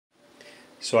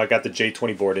So I got the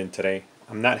J20 board in today.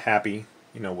 I'm not happy,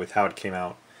 with how it came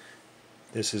out.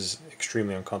 This is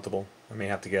extremely uncomfortable. I may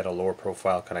have to get a lower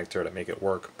profile connector to make it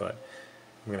work, but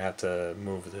I'm gonna have to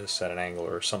move this at an angle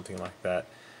or something like that.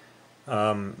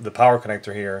 The power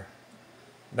connector here,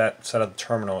 that side of the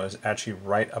terminal is actually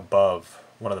right above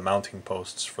one of the mounting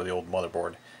posts for the old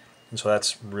motherboard, and so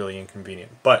that's really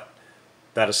inconvenient. But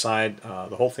that aside,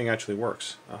 the whole thing actually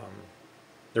works.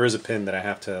 There is a pin that I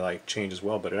have to change as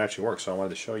well, but it actually works, so I wanted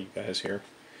to show you guys here.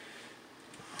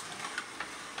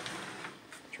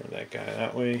 Turn that guy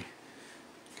that way.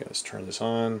 Okay, let's turn this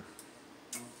on.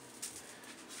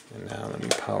 And now let me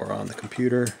power on the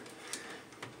computer.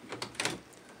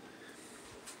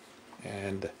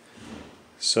 And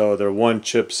so the one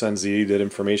chip sends the EDIT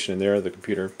information in there, the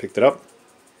computer picked it up.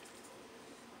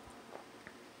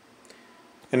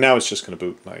 And now it's just going to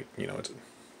boot,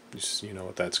 it's, you know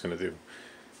what that's going to do.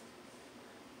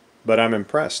 But I'm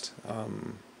impressed. I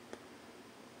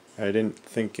didn't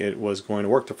think it was going to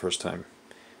work the first time.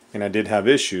 And I did have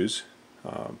issues,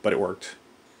 but it worked.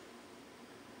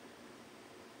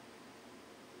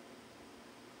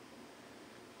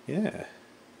 Yeah.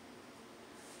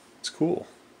 It's cool.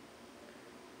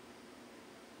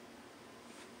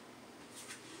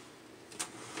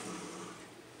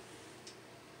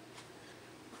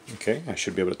 Okay, I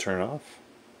should be able to turn it off.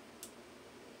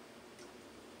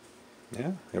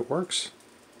 Yeah, it works.